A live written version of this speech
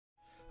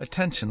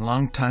Attention,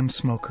 longtime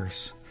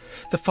smokers.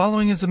 The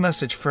following is a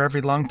message for every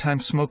longtime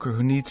smoker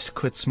who needs to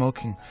quit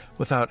smoking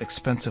without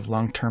expensive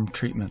long-term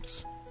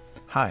treatments.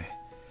 Hi,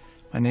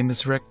 my name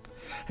is Rick,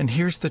 and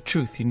here's the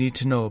truth you need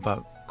to know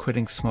about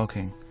quitting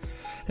smoking.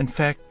 In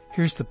fact,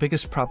 here's the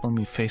biggest problem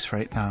you face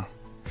right now.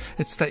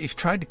 It's that you've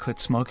tried to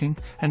quit smoking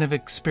and have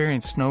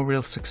experienced no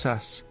real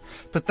success.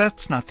 But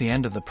that's not the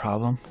end of the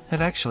problem. It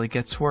actually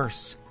gets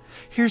worse.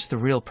 Here's the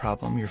real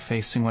problem you're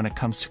facing when it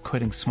comes to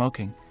quitting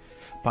smoking.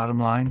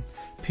 Bottom line,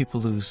 people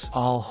lose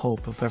all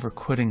hope of ever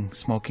quitting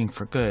smoking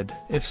for good.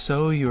 If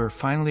so, you are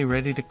finally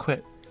ready to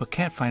quit, but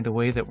can't find a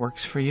way that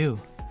works for you.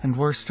 And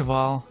worst of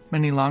all,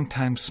 many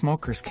longtime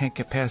smokers can't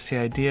get past the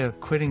idea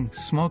of quitting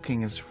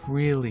smoking is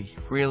really,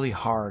 really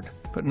hard.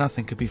 But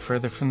nothing could be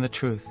further from the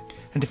truth.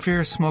 And if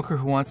you're a smoker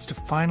who wants to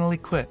finally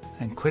quit,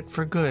 and quit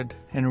for good,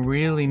 and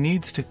really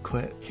needs to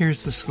quit,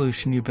 here's the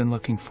solution you've been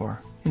looking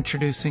for.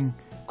 Introducing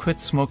Quit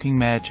Smoking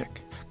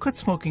Magic. Quit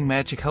Smoking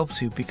Magic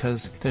helps you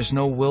because there's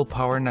no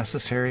willpower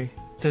necessary.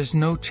 There's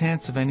no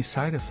chance of any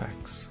side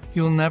effects.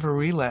 You'll never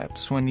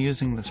relapse when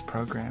using this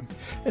program.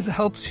 It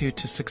helps you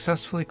to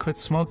successfully quit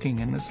smoking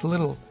in as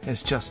little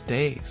as just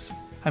days.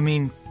 I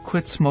mean,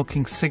 quit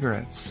smoking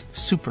cigarettes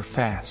super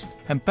fast.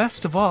 And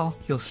best of all,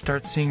 you'll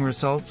start seeing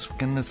results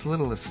in as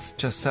little as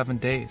just 7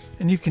 days.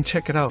 And you can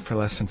check it out for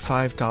less than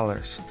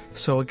 $5.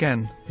 So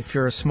again, if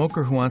you're a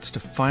smoker who wants to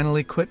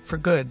finally quit for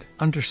good,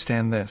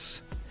 understand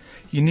this.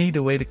 You need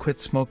a way to quit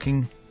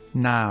smoking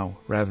now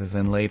rather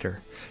than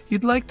later.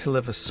 You'd like to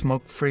live a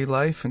smoke-free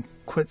life and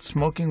quit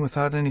smoking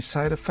without any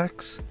side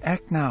effects?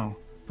 Act now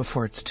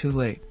before it's too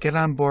late. Get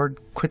on board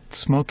Quit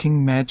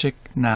Smoking Magic now.